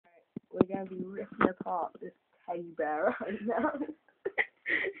we're going to be ripping apart this teddy bear right now.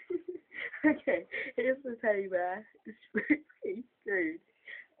 Okay, here's the teddy bear. It's pretty screwed.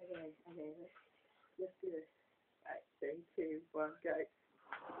 Okay, let's do this. Right, 3, 2, 1, go.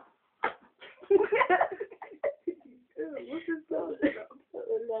 What's this done? Put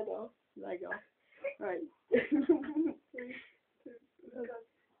the leg off. Right. 3, 2, 1, go.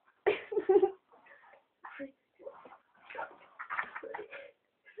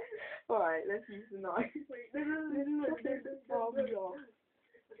 Alright, let's use the knife. Wait, no.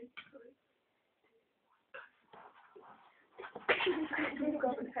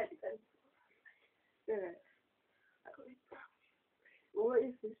 What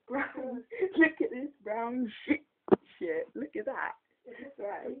is this brown? Look at this brown shit. Look at that.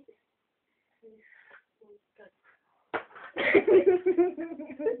 Right.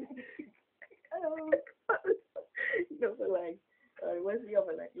 Not the leg. Where's the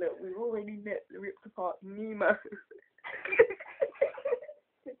other leg? Look, we've already ripped apart Nemo.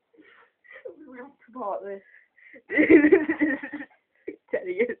 We ripped apart this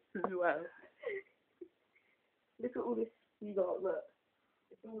Teddy as well. Look at all this you got, look.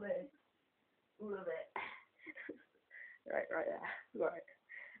 It's all there. All of it. Right there. Right.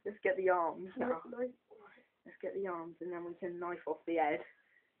 Let's get the arms now. Let's get the arms and then we can knife off the head.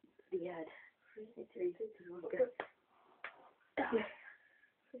 The head. 3, 2, 1, go. Hello.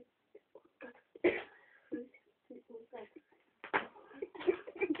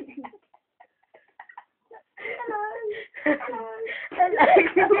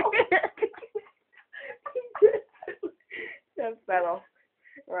 That fell off.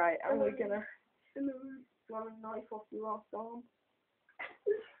 Right, and we're gonna knife off your last arm.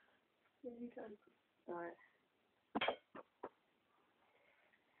 You can. Alright.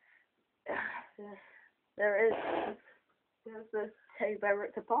 There it is. There's the teddy bear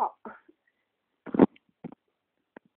ripped apart.